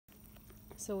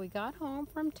So we got home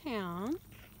from town,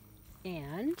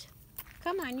 and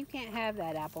come on, you can't have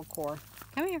that apple core.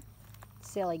 Come here,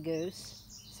 silly goose.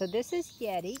 So this is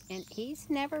Yetti, and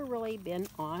he's never really been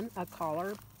on a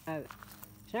collar.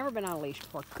 He's never been on a leash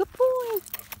before. Good boy.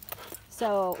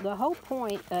 So the whole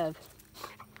point of,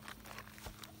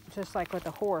 just like with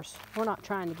a horse, we're not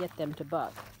trying to get them to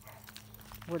buck.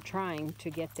 We're trying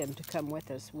to get them to come with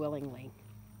us willingly.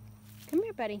 Come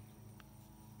here, buddy.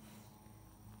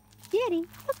 Yetti,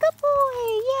 a good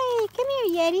boy. Yay, come here,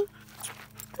 Yetti.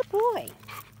 Good boy.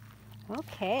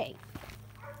 Okay.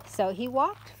 So he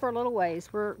walked for a little ways.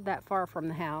 We're that far from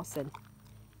the house, and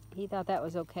he thought that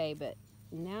was okay, but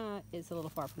now it's a little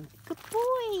far from. Good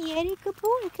boy, Yetti. Good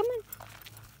boy. Come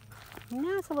on.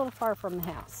 Now it's a little far from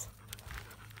the house.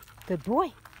 Good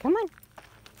boy. Come on.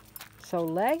 So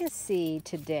Legacy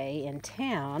today in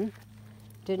town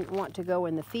didn't want to go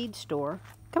in the feed store.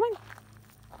 Come on.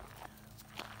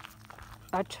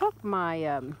 I took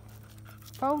my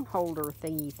phone holder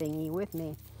thingy with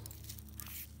me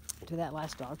to that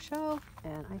last dog show,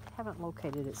 and I haven't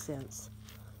located it since.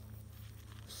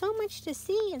 So much to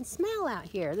see and smell out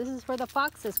here. This is where the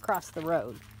foxes cross the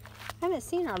road. I haven't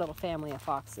seen our little family of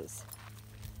foxes.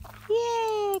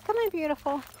 Yay! Come on,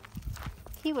 beautiful.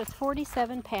 He was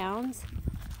 47 pounds.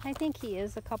 I think he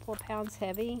is a couple of pounds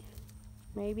heavy,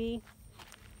 maybe.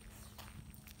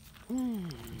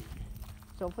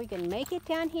 So if we can make it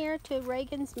down here to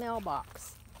Reagan's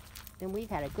mailbox, then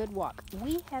we've had a good walk.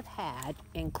 We have had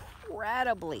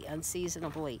incredibly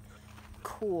unseasonably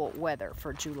cool weather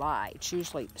for July. It's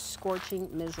usually scorching,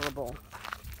 miserable.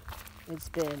 It's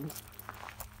been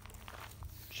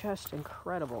just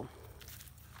incredible.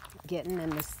 Getting in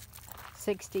the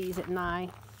 60s at night,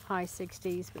 high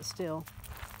 60s, but still.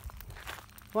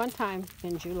 One time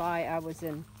in July, I was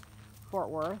in Fort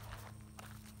Worth.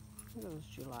 I think it was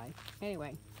July.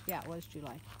 Anyway, yeah, it was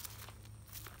July.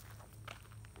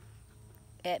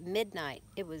 At midnight,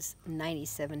 it was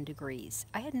 97 degrees.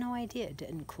 I had no idea it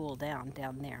didn't cool down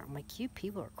there. I'm like, you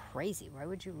people are crazy. Why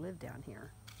would you live down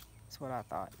here? That's what I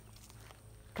thought.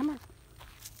 Come on.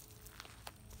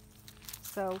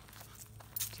 So,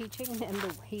 teaching them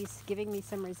to, he's giving me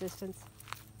some resistance.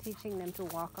 Teaching them to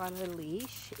walk on a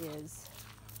leash is,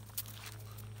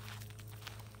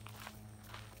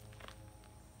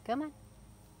 come on,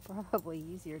 probably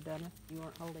easier done if you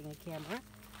weren't holding a camera.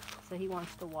 So he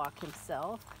wants to walk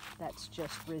himself. That's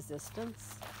just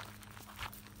resistance.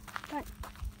 But,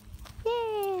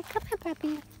 yay, come on,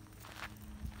 puppy.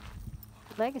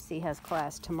 Legacy has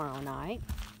class tomorrow night.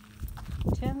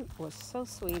 Tim was so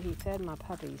sweet. He fed my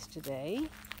puppies today,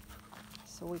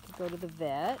 so we could go to the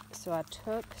vet. So I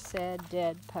took said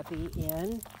dead puppy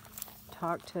in,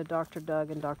 talked to Dr.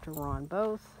 Doug and Dr. Ron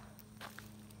both,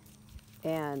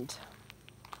 and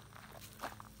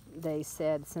they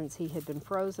said since he had been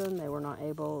frozen, they were not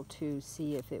able to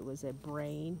see if it was a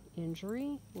brain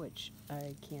injury, which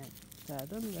I can't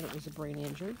fathom that it was a brain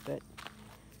injury, but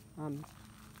I'm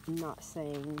not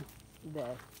saying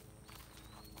that,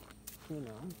 you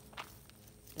know,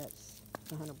 that's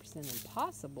 100%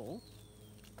 impossible.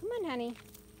 Come on, honey.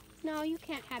 No, you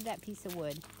can't have that piece of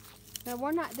wood. No,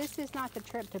 we're not, this is not the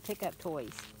trip to pick up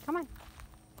toys. Come on.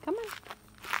 Come on.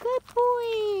 Good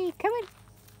boy. Come on.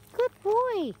 Good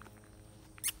boy.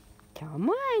 Come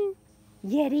on,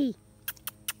 Yetti.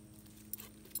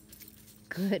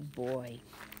 Good boy.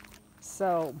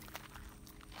 So,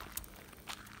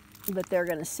 but they're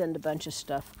going to send a bunch of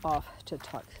stuff off to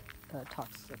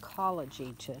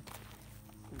toxicology to,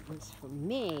 was for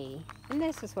me, and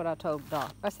this is what I told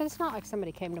Doc. I said, it's not like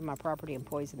somebody came to my property and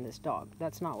poisoned this dog.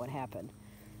 That's not what happened.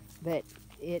 But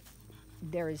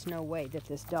there is no way that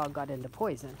this dog got into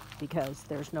poison because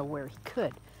there's nowhere he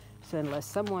could. So unless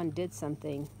someone did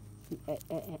something,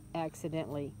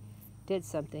 accidentally did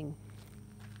something,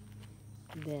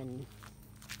 then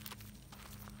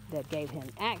that gave him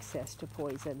access to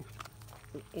poison.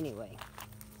 Anyway,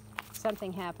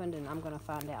 something happened and I'm going to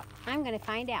find out. I'm going to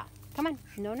find out. Come on.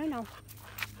 No, no, no.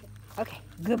 Okay,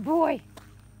 good boy.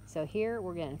 So here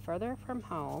we're getting further from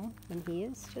home, and he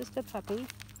is just a puppy.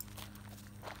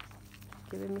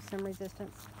 Giving me some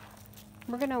resistance.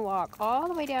 We're going to walk all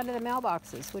the way down to the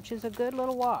mailboxes, which is a good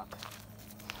little walk.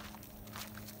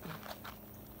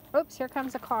 Oops, here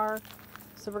comes a car.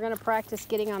 So we're going to practice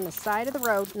getting on the side of the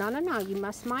road. No, no, no, you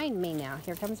must mind me now.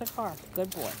 Here comes a car.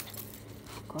 Good boy.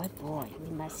 Good boy.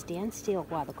 We must stand still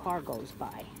while the car goes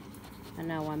by. I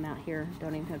know I'm out here,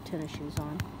 don't even have tennis shoes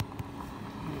on.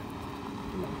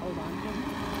 Hold on.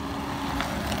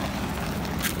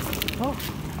 Oh,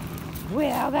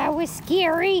 well, that was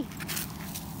scary.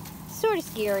 Sort of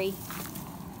scary.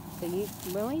 So you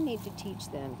really need to teach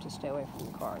them to stay away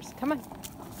from the cars. Come on.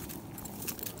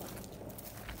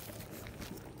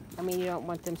 I mean, you don't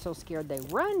want them so scared they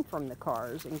run from the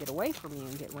cars and get away from you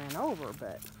and get ran over,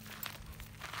 but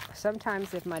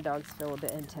sometimes if my dogs feel a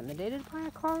bit intimidated by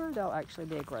a car, they'll actually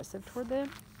be aggressive toward them,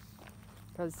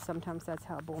 because sometimes that's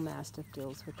how a bull mastiff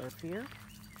deals with their fear.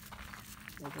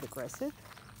 They get aggressive.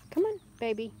 Come on,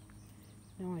 baby.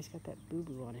 No, he's got that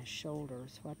boo-boo on his shoulder,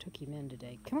 so I took him in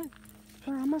today. Come on,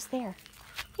 we're almost there.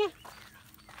 Yeah.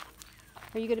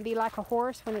 Are you going to be like a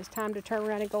horse when it's time to turn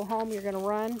around and go home? You're going to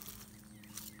run?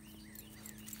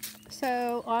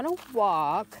 So on a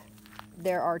walk,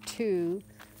 there are two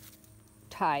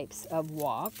types of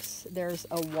walks. There's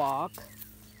a walk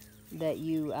that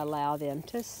you allow them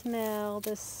to smell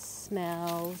the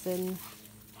smells and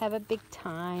have a big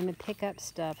time and pick up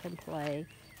stuff and play.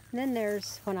 And then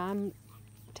there's when I'm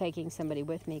taking somebody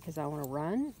with me because I want to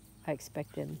run, I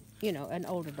expect them, you know, an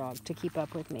older dog to keep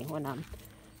up with me when I'm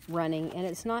running. And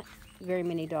it's not very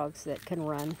many dogs that can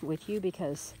run with you,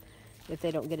 because if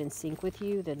they don't get in sync with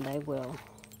you, then they will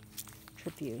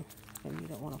trip you and you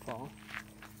don't want to fall.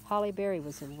 Holly Berry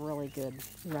was a really good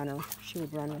runner. She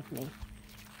would run with me.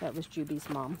 That was Juby's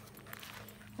mom.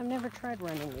 I've never tried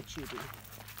running with Juby.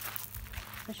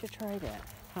 I should try that.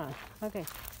 Huh. Okay.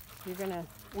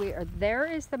 There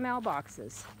is the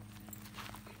mailboxes.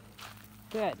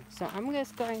 Good. So I'm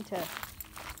just going to,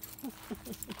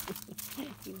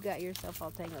 you've got yourself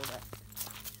all tangled up.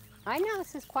 I know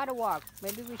this is quite a walk.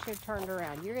 Maybe we should have turned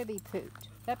around. You're going to be pooped.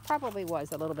 That probably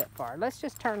was a little bit far. Let's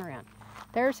just turn around.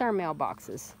 There's our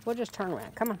mailboxes. We'll just turn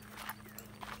around. Come on.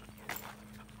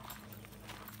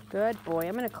 Good boy.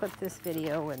 I'm going to clip this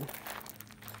video, and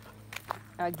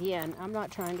again, I'm not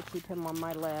trying to keep him on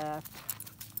my left.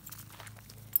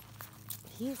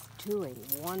 He's doing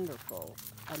wonderful.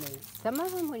 I mean, some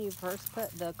of them, when you first put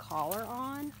the collar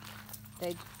on,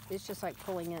 it's just like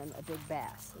pulling in a big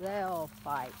bass. They'll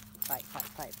fight.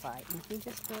 And he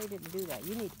just really didn't do that.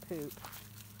 You need to poop.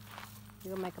 You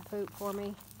gonna make a poop for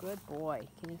me? Good boy.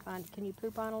 Can you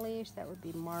poop on a leash? That would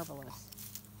be marvelous.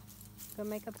 Go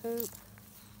make a poop.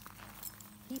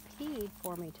 He peed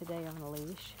for me today on a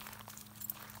leash.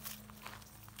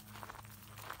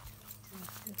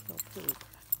 He'll poop.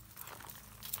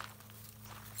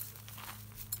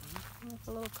 That's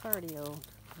a little cardio.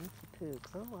 That's a poop.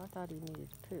 Oh, I thought he needed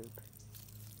to poop.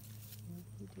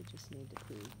 He did just need to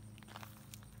poop.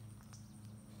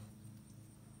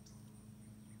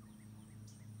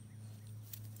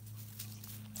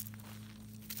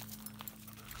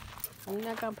 You're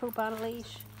not gonna poop on a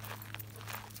leash?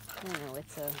 I know,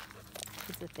 it's a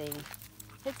thing.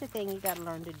 It's a thing you gotta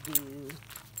learn to do.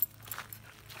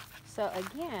 So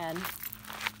again,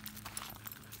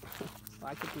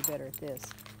 well, I could do better at this.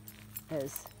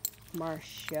 As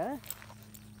Marcia,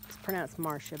 it's pronounced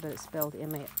Marcia, but it's spelled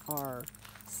M-A-R-C-I-A.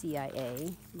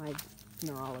 My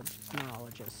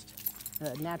neurologist,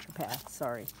 naturopath,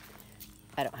 sorry.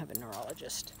 I don't have a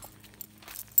neurologist.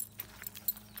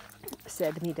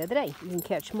 Said to me the other day, you can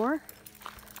catch more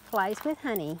flies with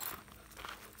honey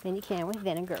than you can with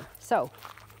vinegar. So,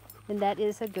 and that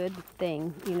is a good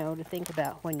thing, you know, to think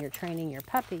about when you're training your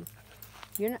puppy.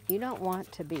 You don't want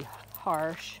to be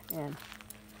harsh, and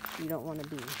you don't want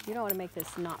to make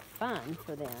this not fun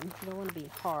for them. You don't want to be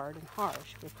hard and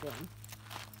harsh with them.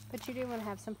 But you do want to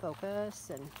have some focus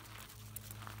and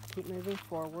keep moving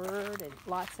forward, and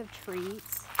lots of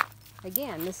treats.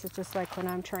 Again, this is just like when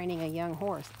I'm training a young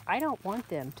horse. I don't want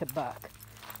them to buck.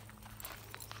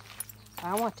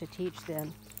 I want to teach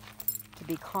them to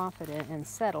be confident and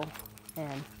settle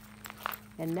and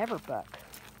never buck.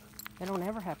 They don't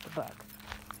ever have to buck.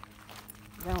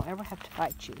 They don't ever have to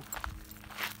fight you.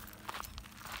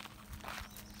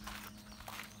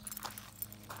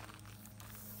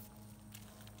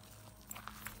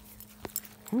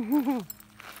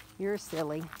 You're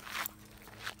silly.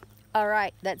 All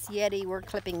right, that's Yeti. We're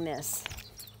clipping this.